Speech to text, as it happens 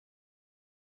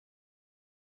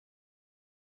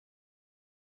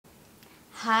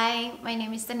Hi, my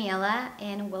name is Daniela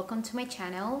and welcome to my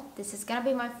channel. This is gonna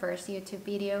be my first YouTube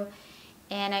video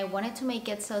and I wanted to make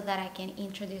it so that I can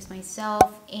introduce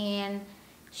myself and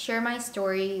share my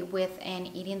story with an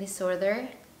eating disorder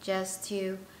just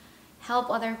to help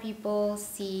other people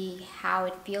see how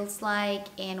it feels like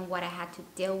and what I had to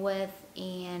deal with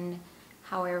and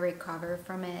how I recover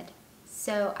from it.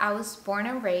 So I was born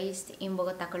and raised in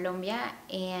Bogota, Colombia,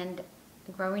 and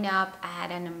growing up I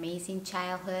had an amazing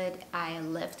childhood. I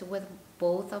lived with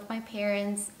both of my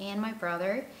parents and my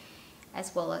brother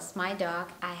as well as my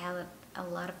dog. I had a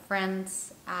lot of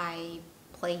friends. I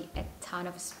played a ton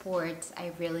of sports.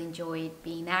 I really enjoyed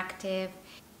being active.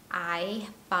 I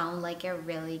found like a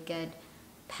really good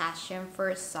passion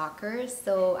for soccer,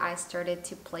 so I started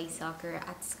to play soccer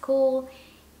at school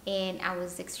and I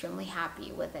was extremely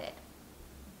happy with it.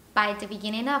 By the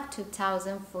beginning of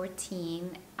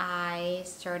 2014, I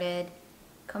started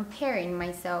comparing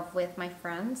myself with my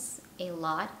friends a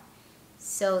lot.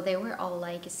 So they were all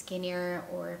like skinnier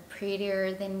or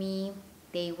prettier than me.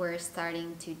 They were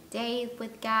starting to date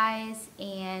with guys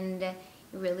and it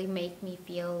really made me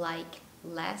feel like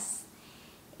less.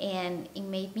 And it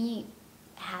made me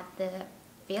have the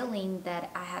feeling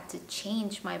that I had to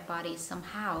change my body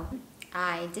somehow.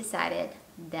 I decided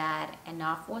that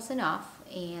enough was enough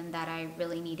and that I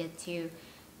really needed to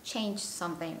change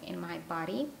something in my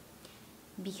body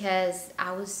because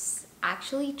I was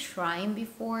actually trying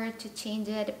before to change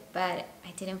it, but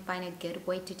I didn't find a good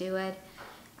way to do it.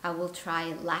 I will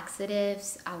try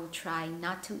laxatives, I will try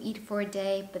not to eat for a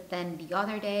day, but then the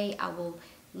other day I will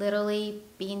literally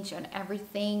binge on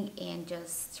everything and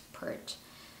just purge.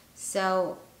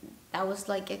 So that was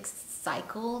like a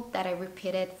cycle that I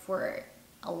repeated for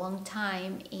a long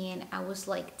time and I was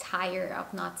like tired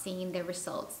of not seeing the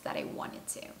results that I wanted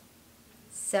to.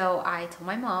 So I told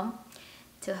my mom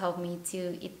to help me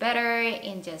to eat better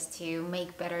and just to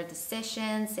make better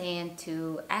decisions and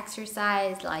to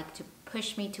exercise, like to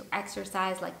push me to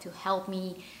exercise, like to help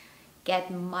me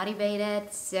get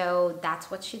motivated. So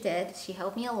that's what she did. She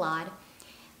helped me a lot,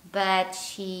 but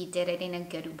she did it in a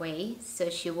good way. So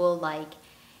she will like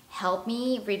help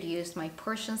me reduce my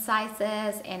portion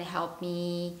sizes and help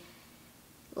me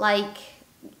like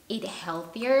eat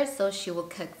healthier. So she will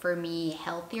cook for me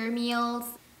healthier meals.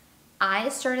 I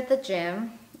started the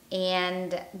gym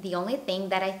and the only thing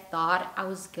that I thought I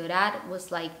was good at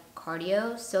was like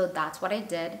cardio. So that's what I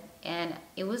did. And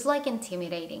it was like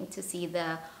intimidating to see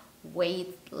the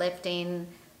weightlifting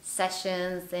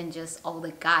sessions and just all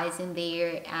the guys in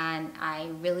there, and I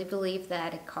really believe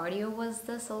that cardio was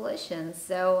the solution.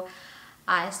 So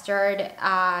I started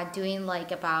doing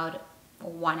like about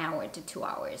 1 hour to 2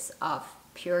 hours of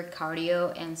pure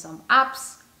cardio and some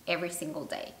abs every single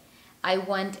day. I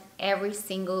went every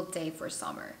single day for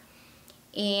summer.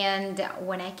 And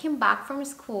when I came back from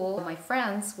school, my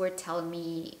friends were telling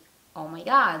me, oh my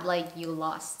God, like you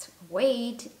lost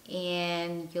weight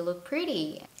and you look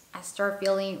pretty. I started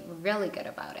feeling really good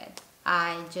about it.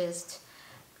 I just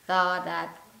thought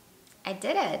that I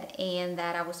did it and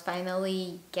that I was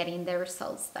finally getting the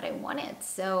results that I wanted.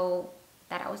 So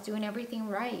that I was doing everything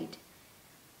right.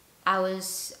 I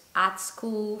was at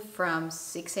school from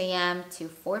 6 a.m. to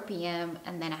 4 p.m.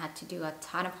 and then I had to do a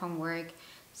ton of homework.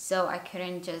 So I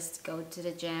couldn't just go to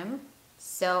the gym.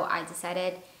 So I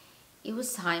decided it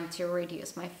was time to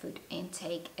reduce my food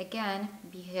intake again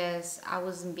because I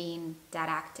wasn't being that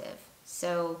active.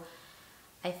 So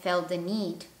I felt the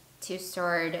need to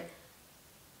start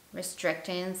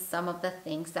restricting some of the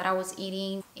things that I was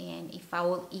eating. And if I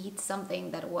will eat something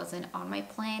that wasn't on my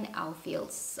plan, I'll feel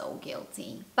so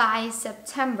guilty. By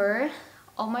September,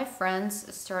 all my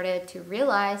friends started to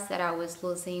realize that I was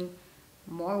losing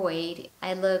more weight.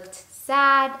 I looked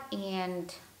sad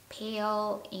and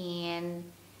pale and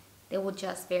they were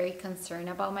just very concerned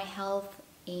about my health,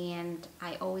 and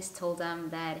I always told them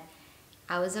that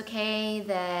I was okay,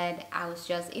 that I was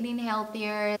just eating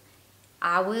healthier.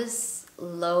 I was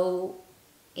low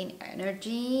in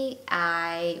energy.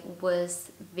 I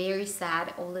was very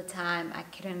sad all the time. I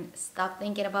couldn't stop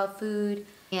thinking about food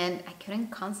and I couldn't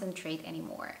concentrate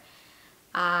anymore.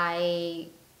 I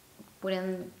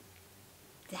wouldn't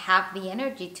have the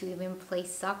energy to even play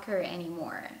soccer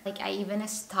anymore. Like I even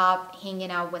stopped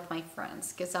hanging out with my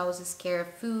friends because I was scared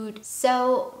of food.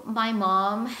 So my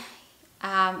mom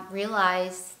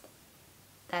realized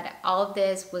that all of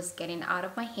this was getting out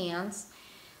of my hands.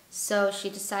 So she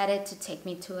decided to take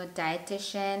me to a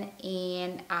dietitian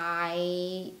and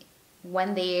I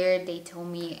went there. They told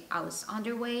me I was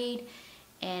underweight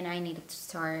and I needed to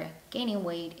start gaining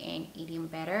weight and eating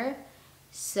better.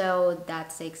 So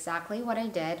that's exactly what I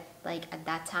did. Like at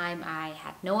that time, I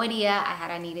had no idea I had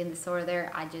an eating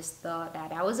disorder. I just thought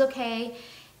that I was okay,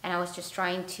 and I was just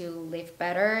trying to live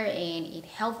better and eat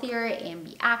healthier and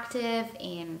be active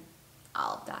and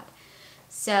all of that.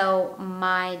 So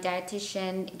my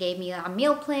dietitian gave me a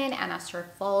meal plan and I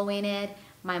started following it.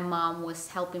 My mom was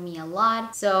helping me a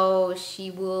lot. So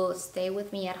she will stay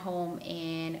with me at home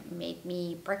and make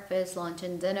me breakfast, lunch,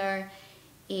 and dinner.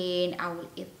 And I would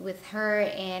eat with her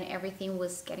and everything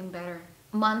was getting better.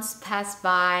 Months passed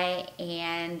by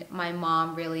and my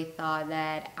mom really thought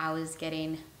that I was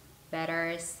getting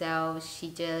better. So she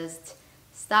just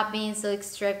stopped being so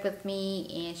strict with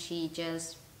me and she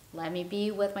just let me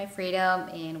be with my freedom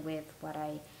and with what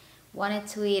I wanted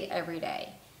to eat every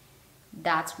day.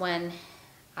 That's when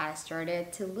I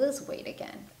started to lose weight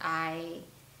again. I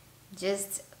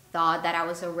just thought that I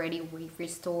was already weight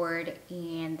restored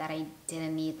and that I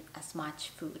didn't need as much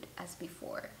food as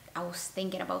before. I was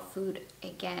thinking about food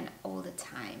again all the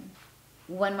time.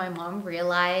 When my mom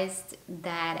realized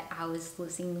that I was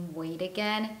losing weight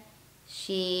again,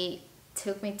 she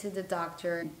took me to the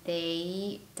doctor.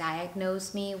 They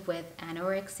diagnosed me with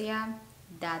anorexia.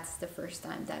 That's the first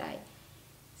time that I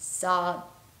saw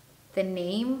the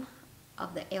name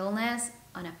of the illness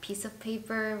on a piece of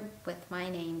paper with my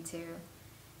name too.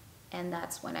 And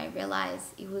that's when I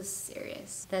realized it was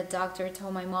serious. The doctor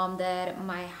told my mom that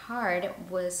my heart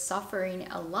was suffering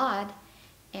a lot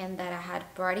and that I had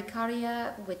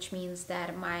bradycardia, which means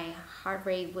that my heart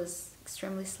rate was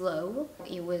extremely slow.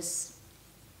 It was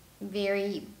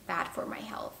very bad for my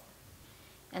health.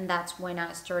 And that's when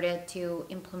I started to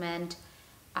implement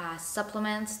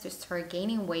supplements to start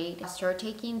gaining weight. I started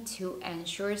taking 2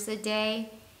 ensures a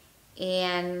day,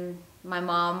 and my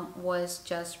mom was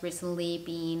just recently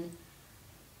being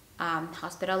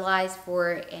hospitalized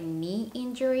for a knee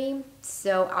injury,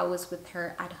 so I was with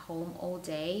her at home all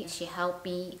day. She helped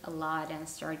me a lot and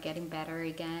started getting better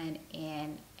again,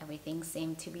 and everything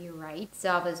seemed to be right.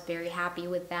 So I was very happy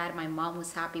with that. My mom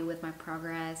was happy with my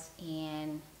progress,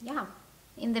 and yeah.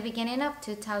 In the beginning of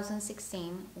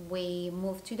 2016, we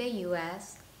moved to the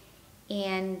US,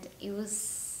 and it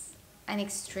was an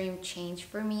extreme change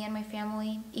for me and my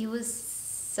family. It was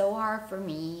so hard for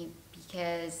me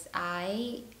because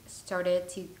I started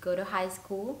to go to high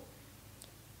school,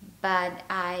 but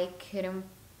I couldn't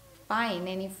find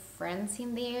any friends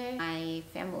in there. My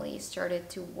family started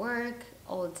to work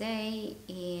all day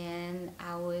and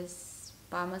I was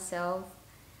by myself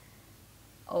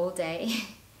all day.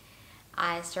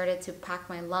 I started to pack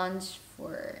my lunch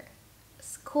for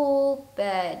school,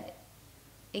 but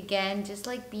again, just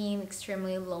like being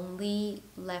extremely lonely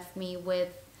left me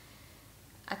with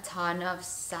a ton of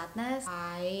sadness.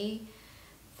 I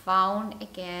found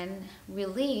again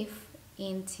relief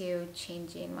into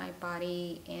changing my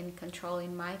body and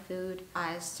controlling my food.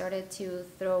 I started to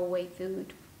throw away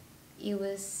food. It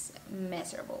was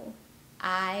miserable.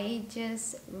 I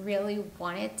just really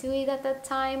wanted to eat at that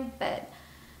time, but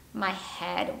my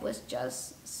head was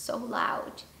just so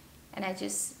loud and I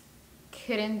just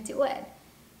couldn't do it.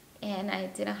 And I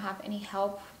didn't have any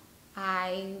help.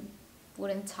 I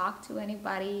wouldn't talk to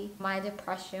anybody. My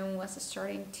depression was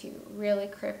starting to really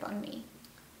creep on me.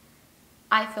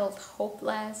 I felt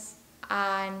hopeless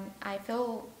and I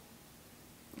felt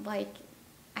like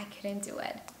I couldn't do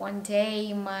it. One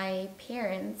day my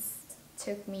parents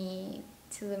took me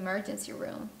to the emergency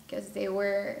room because they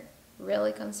were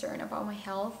really concerned about my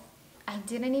health. I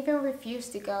didn't even refuse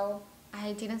to go.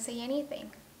 I didn't say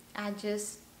anything. I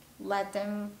just let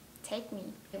them take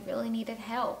me. I really needed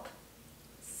help.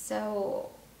 So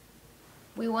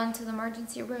we went to the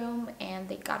emergency room and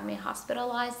they got me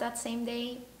hospitalized that same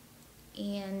day.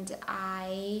 And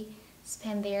I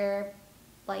spent there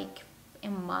like a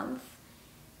month.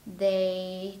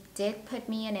 They did put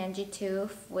me in NG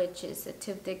tube, which is a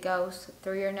tube that goes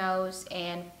through your nose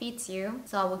and feeds you.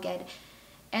 So I will get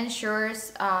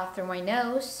ensures through my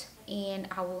nose and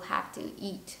I will have to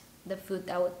eat the food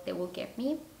that they will give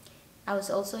me. I was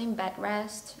also in bed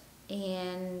rest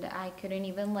and I couldn't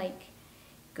even like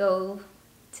go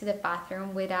to the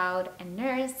bathroom without a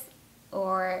nurse,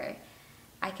 or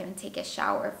I couldn't take a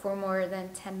shower for more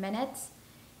than 10 minutes.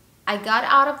 I got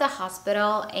out of the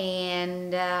hospital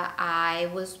and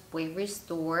I was weight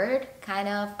restored, kind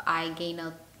of. I gained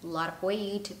a lot of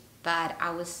weight, but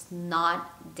I was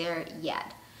not there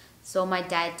yet. So my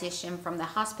dietitian from the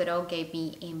hospital gave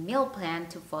me a meal plan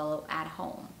to follow at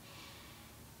home.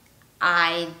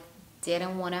 I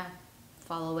didn't want to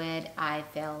follow it. I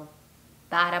felt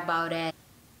bad about it.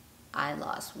 I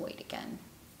lost weight again.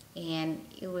 And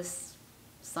it was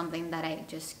something that I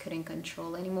just couldn't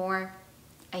control anymore.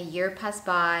 A year passed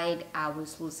by, I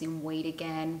was losing weight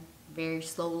again very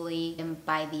slowly, and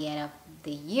by the end of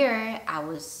the year I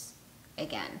was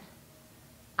again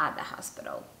at the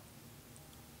hospital.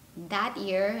 That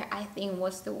year I think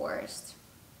was the worst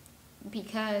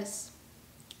because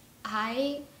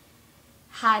I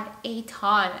had a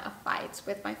ton of fights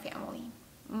with my family.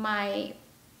 My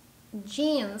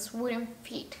jeans wouldn't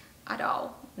fit at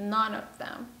all, none of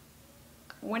them.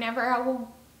 Whenever I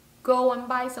will go and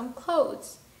buy some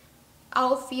clothes,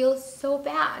 I'll feel so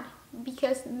bad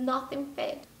because nothing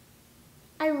fit.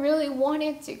 I really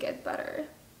wanted to get better,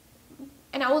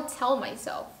 and I will tell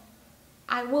myself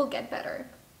I will get better.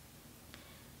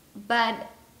 But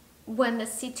when the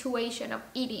situation of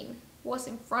eating was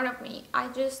in front of me, I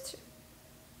just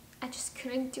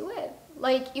couldn't do it.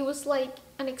 Like, it was like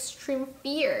an extreme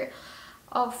fear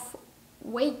of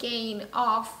weight gain,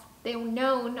 of the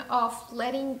unknown, of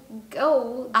letting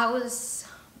go. I was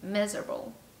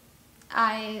miserable.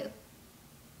 I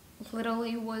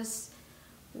literally was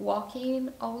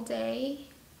walking all day,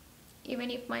 even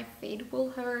if my feet will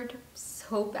hurt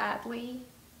so badly,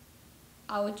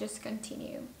 I would just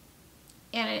continue.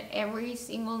 And every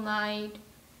single night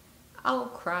I'll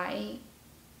cry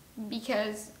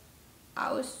because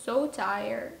I was so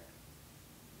tired.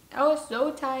 I was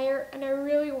so tired and I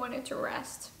really wanted to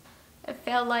rest. I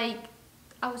felt like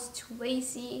I was too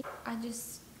lazy. I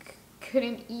just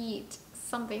couldn't eat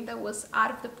something that was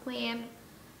out of the plan.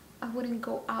 I wouldn't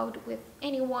go out with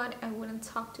anyone. I wouldn't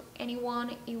talk to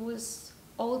anyone. It was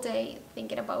all day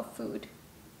thinking about food,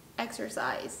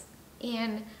 exercise,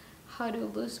 and how to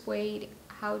lose weight,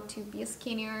 how to be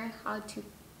skinnier, how to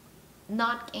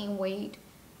not gain weight.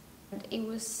 And it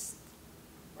was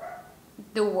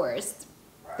the worst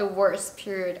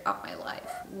period of my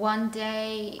life. One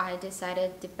day I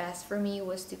decided the best for me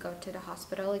was to go to the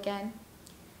hospital again.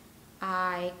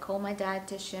 I called my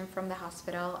dietitian from the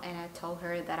hospital and I told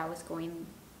her that I was going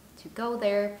to go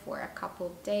there for a couple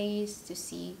of days to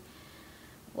see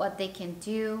what they can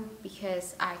do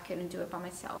because I couldn't do it by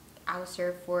myself. I was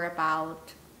there for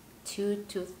about 2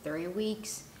 to 3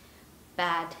 weeks,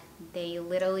 but they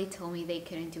literally told me they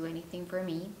couldn't do anything for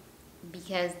me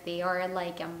because they are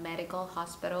like a medical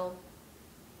hospital.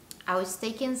 I was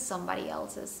taking somebody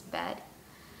else's bed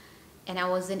and I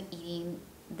wasn't eating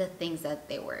the things that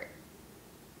they were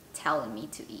telling me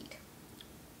to eat.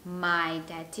 My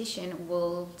dietitian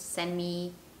will send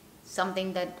me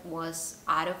something that was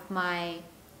out of my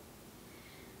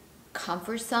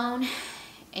comfort zone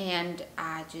and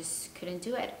I just couldn't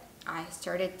do it. I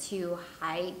started to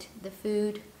hide the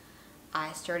food.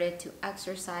 I started to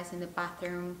exercise in the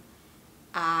bathroom.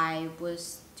 I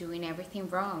was doing everything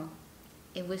wrong.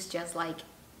 It was just like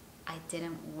I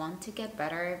didn't want to get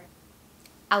better.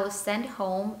 I was sent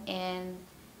home and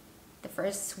the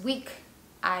first week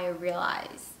I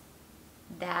realized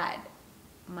that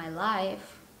my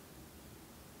life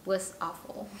was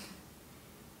awful,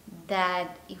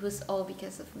 that it was all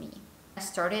because of me. I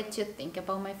started to think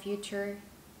about my future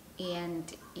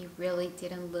and it really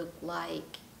didn't look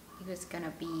like it was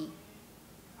gonna be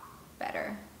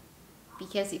better.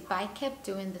 Because if I kept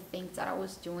doing the things that I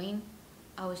was doing,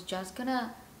 I was just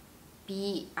gonna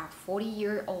be a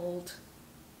 40-year-old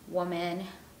woman,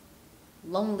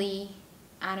 lonely,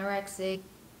 anorexic,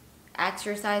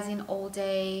 exercising all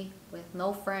day with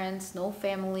no friends, no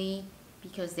family,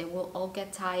 because they will all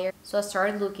get tired. So I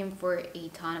started looking for a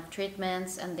ton of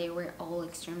treatments and they were all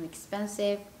extremely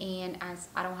expensive, and as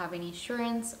I don't have any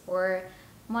insurance or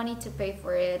money to pay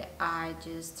for it, I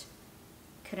just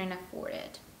couldn't afford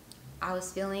it. I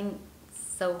was feeling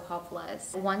so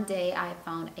hopeless. One day I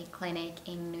found a clinic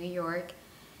in New York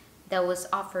that was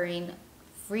offering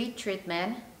free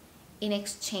treatment in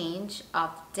exchange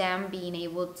of them being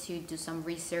able to do some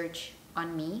research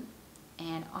on me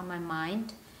and on my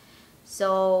mind.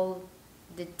 So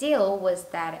the deal was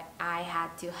that I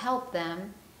had to help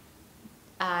them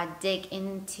dig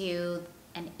into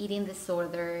an eating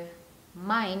disorder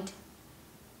mind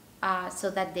so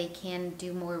that they can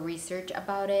do more research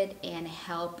about it and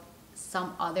help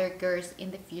some other girls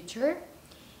in the future,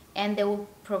 and they will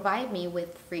provide me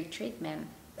with free treatment.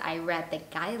 I read the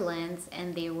guidelines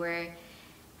and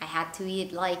I had to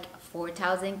eat like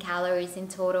 4,000 calories in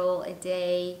total a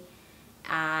day.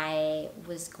 I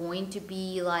was going to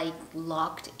be like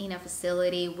locked in a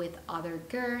facility with other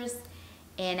girls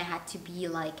and I had to be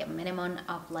like a minimum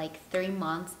of like 3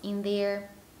 months in there.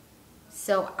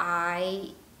 So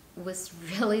I was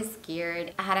really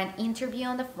scared. I had an interview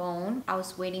on the phone. I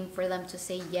was waiting for them to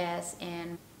say yes,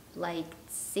 and like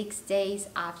 6 days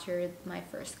after my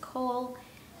first call,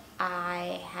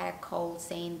 I had a call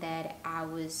saying that I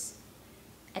was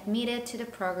admitted to the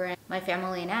program, my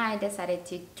family and I decided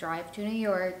to drive to New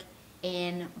York,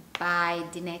 and by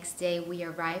the next day we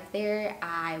arrived there,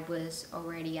 I was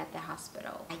already at the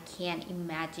hospital. I can't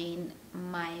imagine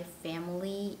my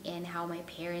family and how my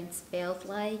parents felt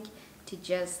like to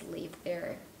just leave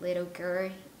their little girl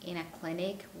in a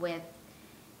clinic with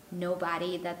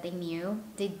nobody that they knew.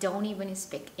 They don't even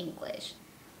speak English.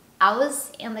 I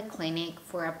was in the clinic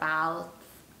for about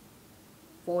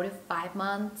 4 to 5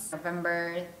 months,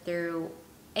 November through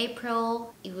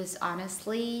April. It was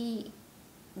honestly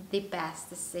the best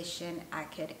decision I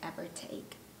could ever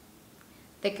take.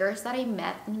 The girls that I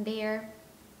met in there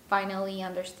finally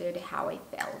understood how I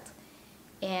felt,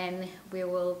 and we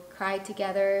will cry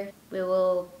together. We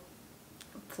will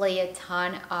play a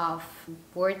ton of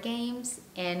board games,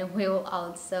 and we will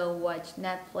also watch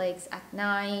Netflix at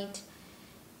night.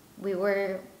 We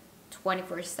were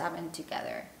 24/7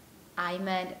 together. I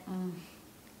met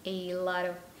a lot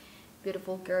of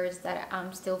beautiful girls that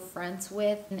I'm still friends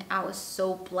with, and I was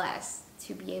so blessed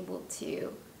to be able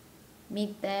to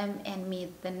meet them and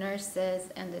meet the nurses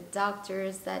and the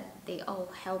doctors, that they all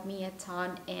helped me a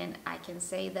ton, and I can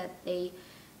say that they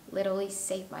literally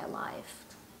saved my life.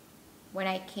 When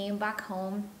I came back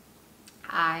home,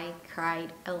 I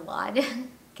cried a lot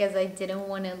because I didn't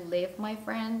want to leave my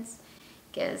friends,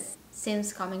 because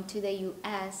since coming to the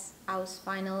US, I was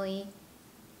finally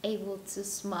able to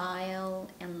smile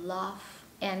and laugh,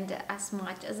 and as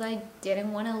much as I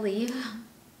didn't want to leave,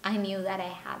 I knew that I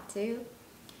had to,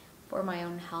 for my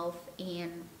own health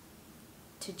and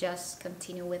to just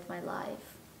continue with my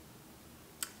life.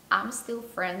 I'm still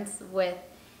friends with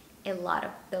a lot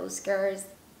of those girls.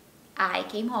 I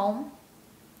came home,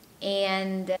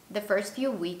 and the first few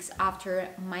weeks after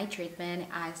my treatment,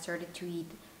 I started to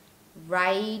eat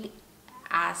right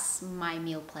as my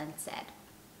meal plan said.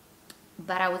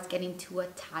 But I was getting too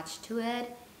attached to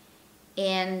it,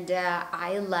 and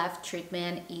I left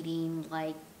treatment eating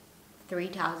like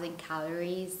 3,000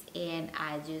 calories, and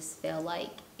I just felt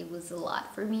like it was a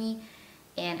lot for me,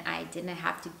 and I didn't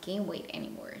have to gain weight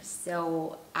anymore.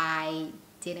 So I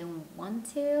didn't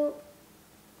want to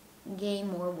gain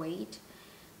more weight,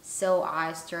 so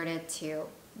I started to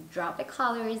drop the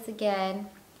calories again,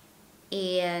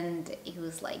 and it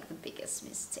was like the biggest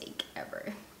mistake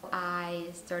ever. I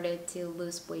started to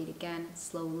lose weight again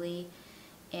slowly,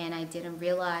 and I didn't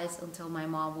realize until my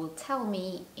mom would tell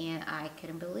me, and I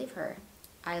couldn't believe her.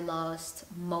 I lost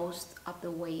most of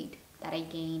the weight that I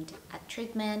gained at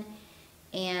treatment,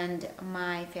 and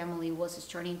my family was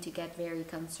starting to get very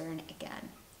concerned again.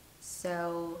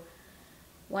 So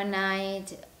one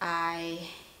night, I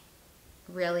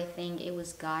really think it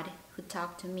was God who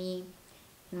talked to me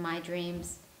in my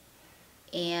dreams,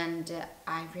 and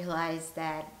I realized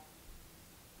that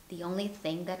the only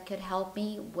thing that could help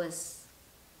me was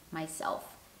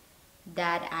myself,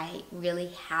 that I really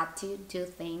had to do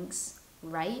things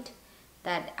right,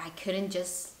 that I couldn't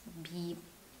just be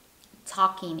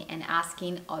talking and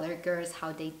asking other girls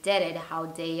how they did it, how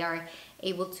they are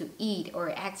able to eat or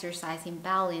exercise in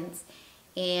balance.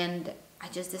 And I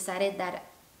just decided that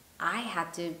I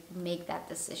had to make that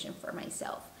decision for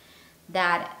myself.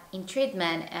 That in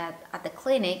treatment at the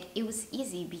clinic, it was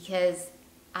easy because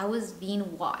I was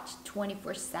being watched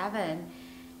 24/7.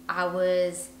 I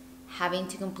was having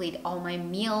to complete all my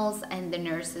meals, and the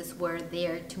nurses were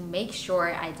there to make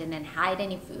sure I didn't hide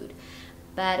any food.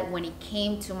 But when it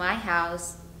came to my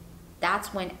house,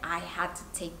 that's when I had to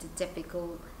take the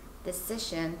difficult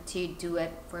decision to do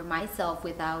it for myself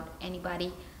without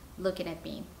anybody looking at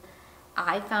me.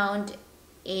 I found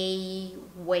a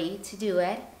way to do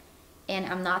it, and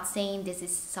I'm not saying this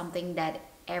is something that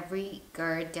every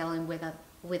girl dealing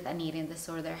with an eating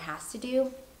disorder has to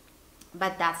do,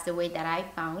 but that's the way that I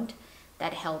found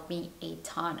that helped me a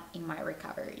ton in my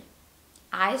recovery.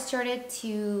 I started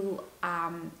to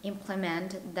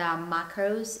implement the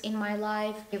macros in my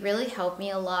life. It really helped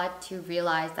me a lot to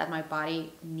realize that my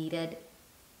body needed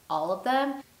all of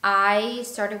them. I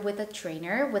started with a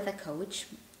trainer, with a coach,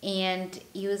 and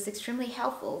it was extremely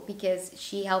helpful because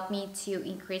she helped me to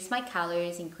increase my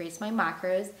calories, increase my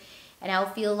macros, and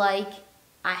I'll feel like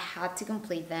I had to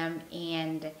complete them,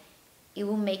 and it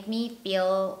will make me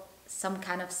feel some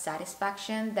kind of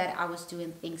satisfaction that I was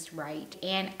doing things right,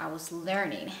 and I was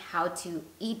learning how to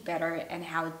eat better and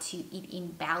how to eat in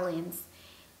balance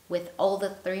with all the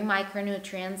 3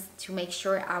 micronutrients to make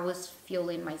sure I was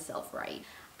fueling myself right.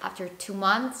 After 2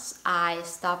 months, I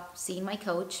stopped seeing my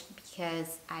coach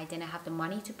because I didn't have the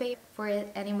money to pay for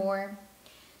it anymore.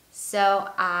 So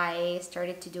I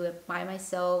started to do it by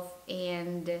myself,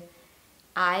 and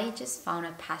I just found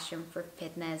a passion for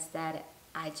fitness that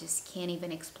I just can't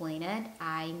even explain it.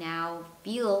 I now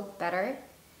feel better.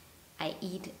 I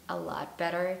eat a lot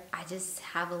better. I just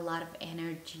have a lot of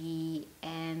energy,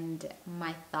 and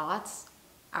my thoughts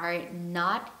are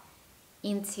not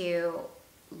into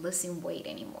losing weight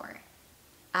anymore.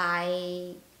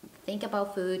 I think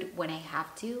about food when I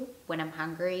have to, when I'm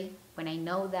hungry, when I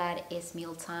know that it's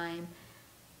mealtime.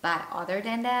 But other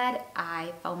than that,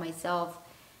 I found myself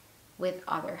with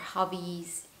other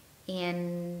hobbies,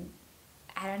 and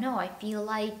I don't know, I feel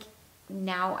like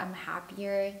now I'm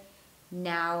happier.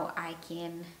 Now I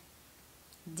can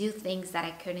do things that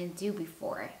I couldn't do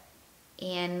before.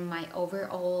 And my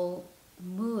overall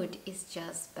mood is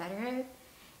just better.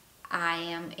 I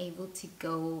am able to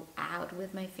go out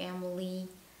with my family.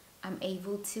 I'm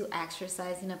able to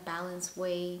exercise in a balanced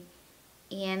way.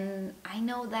 And I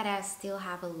know that I still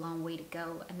have a long way to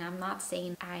go, and I'm not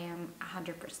saying I am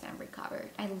 100% recovered.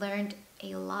 I learned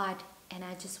a lot, and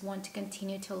I just want to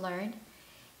continue to learn.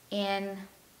 And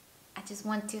I just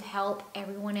want to help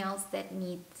everyone else that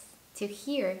needs to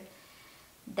hear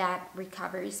that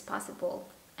recovery is possible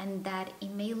and that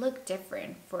it may look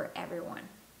different for everyone.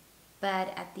 But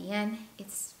at the end,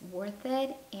 it's worth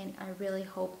it, and I really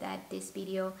hope that this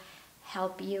video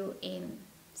helped you in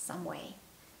some way.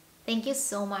 Thank you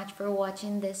so much for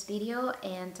watching this video,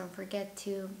 and don't forget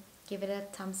to give it a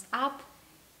thumbs up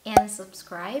and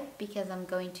subscribe, because I'm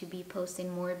going to be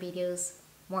posting more videos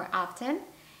more often.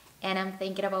 And I'm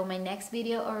thinking about my next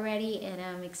video already, and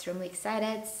I'm extremely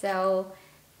excited. So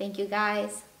thank you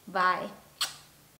guys. Bye.